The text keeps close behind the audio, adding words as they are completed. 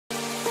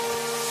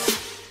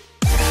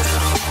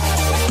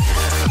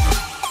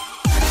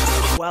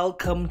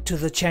welcome to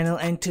the channel,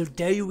 and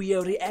today we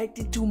are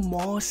reacting to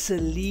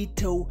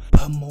MARCELITO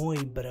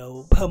Pomoy,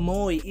 bro.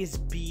 Pomoy, it's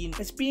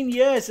been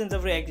years since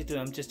I've reacted to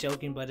him. I'm just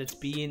joking, but it's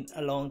been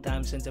a long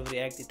time since I've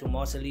reacted to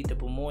MARCELITO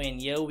Pomoy,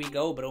 and here we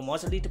go, bro.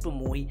 MARCELITO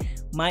Pomoy,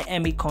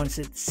 Miami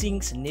concert,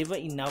 sings Never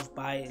Enough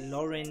by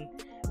Loren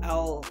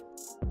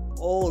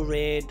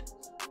Allred,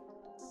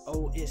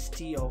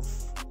 OST of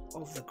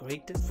the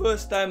greatest.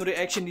 First time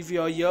reaction. If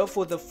you are here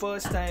for the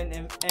first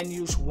time and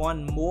you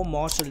want more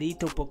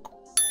MARCELITO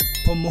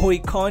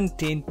Pomoy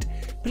content,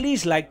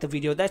 please like the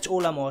video. That's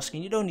all I'm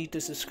asking. You don't need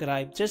to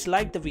subscribe, just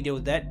like the video.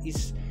 That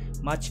is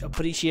much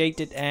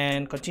appreciated,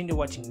 and continue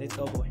watching. Let's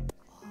go, boy.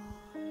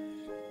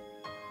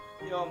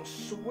 Yo, I'm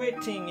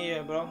sweating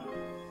here, bro.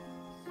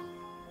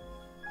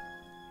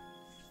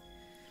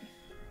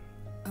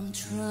 I'm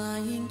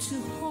trying to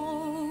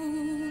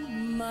hold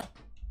my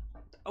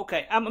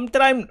Okay, I'm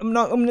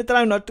gonna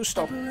try not to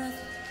stop,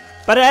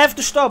 but I have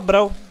to stop,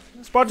 bro.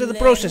 It's part of the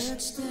process.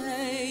 Let's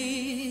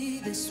stay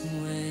this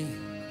way.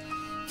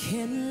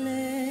 Can't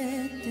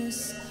let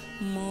this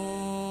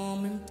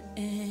moment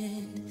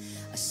end.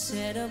 I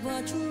set up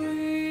a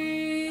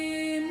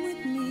dream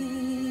with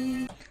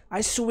me.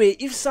 I swear,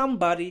 if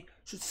somebody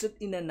should sit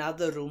in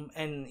another room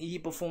and he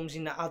performs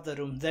in the other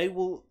room, they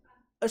will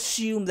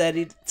assume that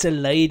it's a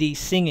lady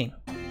singing.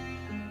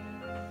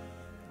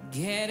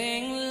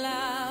 Getting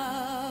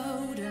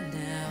louder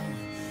now.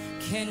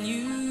 Can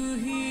you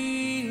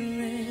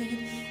hear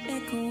it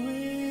echoing?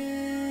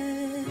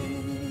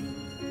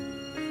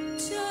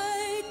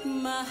 Take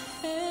my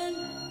hand.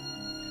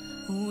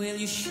 Will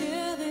you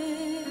share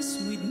this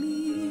with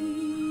me?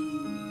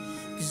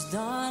 'Cause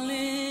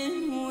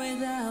darling,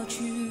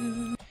 without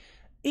you.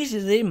 Is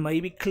there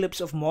maybe clips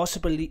of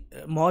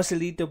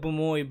MARCELITO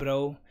Pomoy,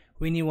 bro,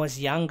 when he was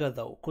younger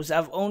though? Because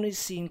I've only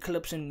seen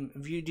clips and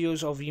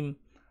videos of him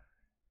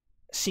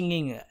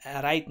singing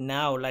right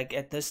now, like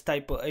at this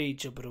type of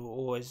age, bro,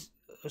 or as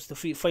the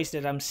face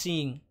that I'm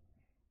seeing.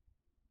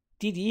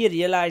 Did he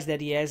realize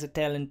that he has a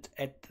talent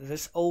at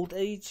this old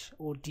age,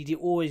 or did he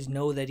always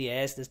know that he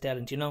has this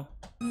talent, you know?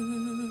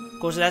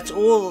 Because that's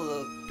all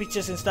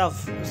pictures and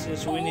stuff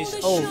is when he's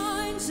old.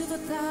 Shines of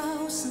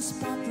 1,000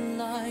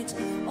 spotlights,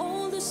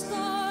 all the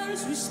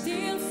stars we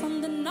steal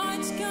from the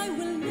night sky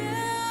will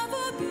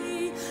never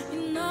be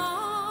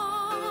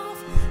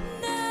enough,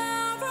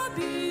 never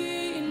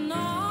be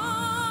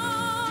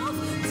enough.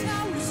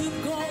 Towers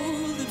of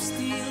gold of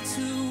steel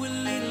too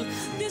little.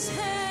 These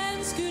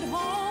hands could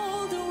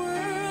hold the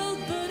world,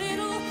 but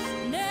it'll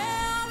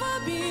never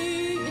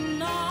be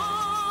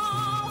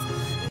enough.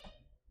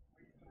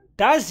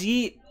 Does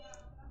he,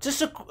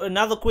 just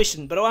another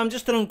question, bro, I'm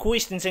just throwing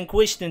questions and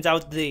questions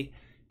out there.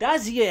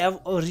 Does he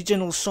have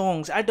original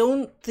songs? I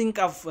don't think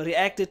I've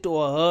reacted to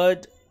or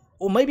heard,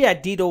 or maybe I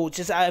did, or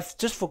I've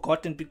just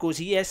forgotten, because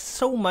he has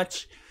so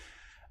much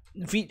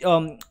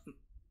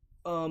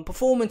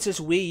performances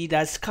where he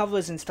does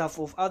covers and stuff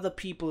of other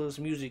people's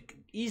music.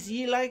 Is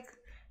he like,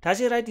 does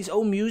he write his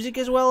own music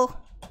as well?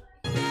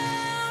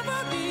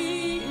 Never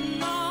be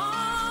enough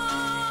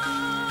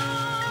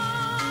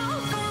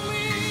for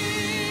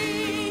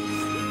me.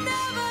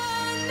 Never,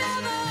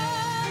 never,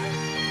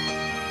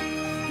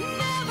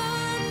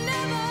 never,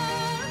 never,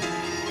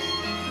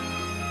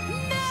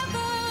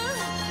 never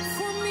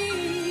for me,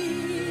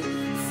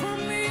 for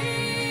me.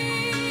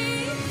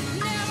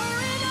 Never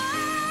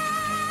enough.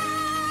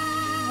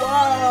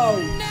 Wow!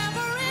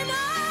 Never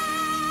enough.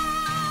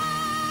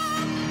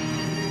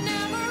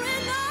 Never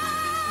enough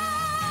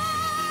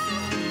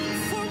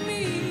for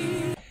me.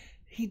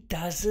 He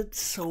does it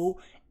so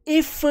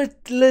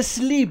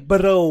effortlessly,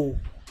 bro.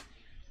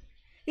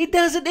 He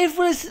does it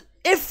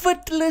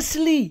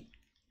effortlessly.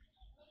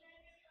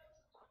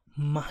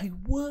 My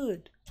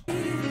word. For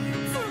me,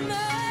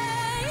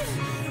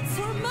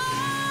 for me.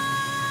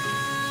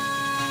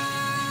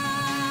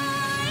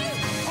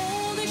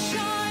 All the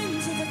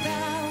shines of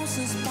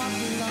 1,000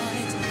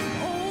 spotlights,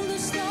 all the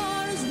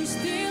stars we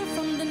steal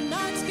from the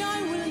night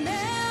sky will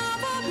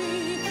never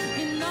be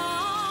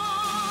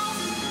enough,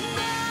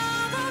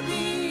 never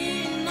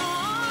be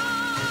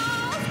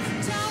enough.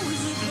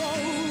 Towers of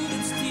gold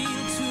and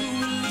steel too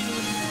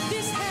little.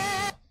 This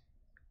hand.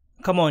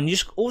 Come on, you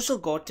also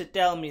got to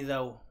tell me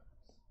though.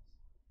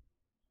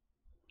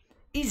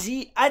 Is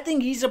he, I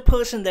think he's a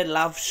person that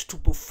loves to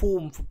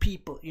perform for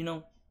people, you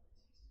know?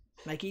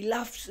 Like he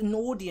loves an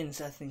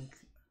audience, I think.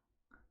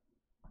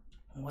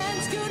 Wow.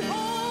 Hands could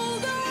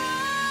hold the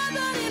world,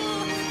 but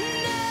it'll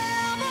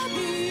never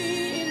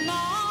be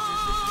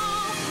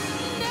enough,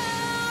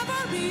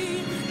 never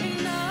be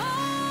enough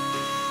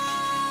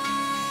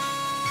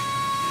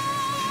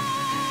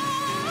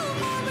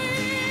for me.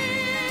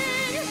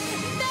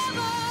 Never,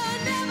 never,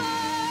 never,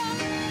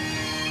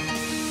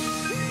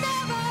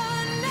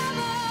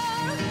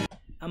 never.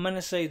 I'm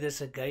gonna say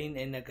this again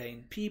and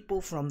again.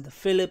 People from the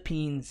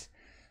Philippines,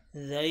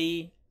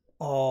 they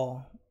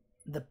are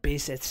the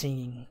best at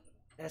singing.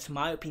 That's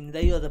my opinion.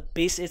 They are the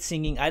best at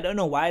singing. I don't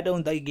know why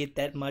don't they get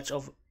that much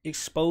of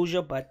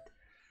exposure, but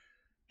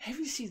have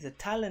you seen the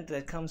talent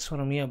that comes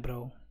from here,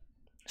 bro?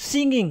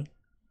 Singing.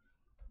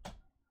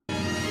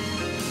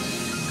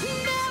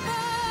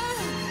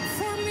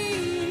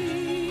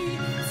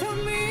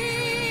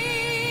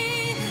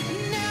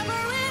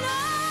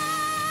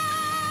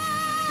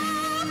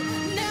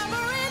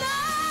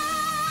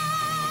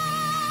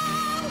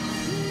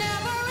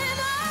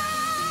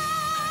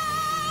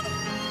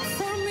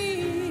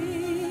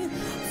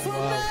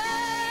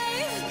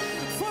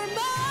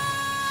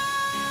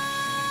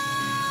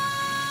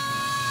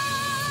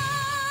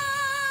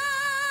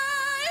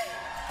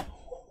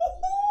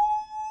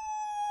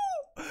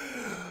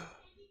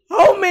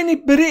 many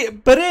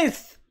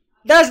breaths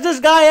does this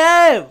guy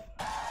have?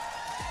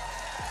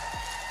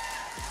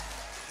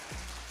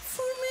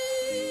 For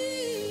me.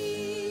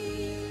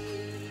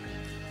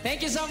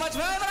 Thank you so much,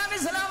 bro.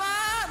 Maraming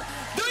salamat.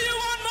 Do you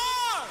want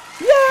more?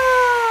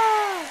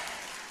 Yeah!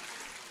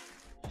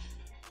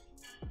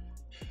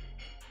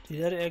 Did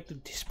that act to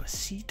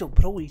Despacito,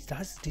 bro? He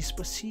does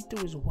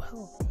Despacito as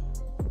well.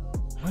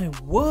 My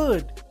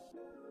word.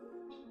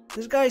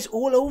 This guy's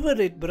all over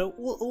it, bro.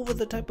 All over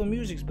the type of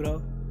music,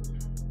 bro.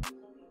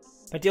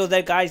 But yo,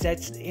 guys,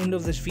 that's the end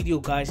of this video,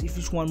 guys. If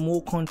you just want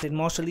more content,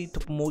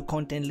 Marcelito Pomoy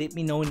content, let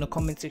me know in the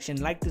comment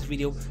section. Like this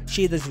video,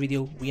 share this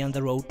video. We on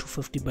the road to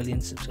 50 billion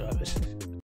subscribers.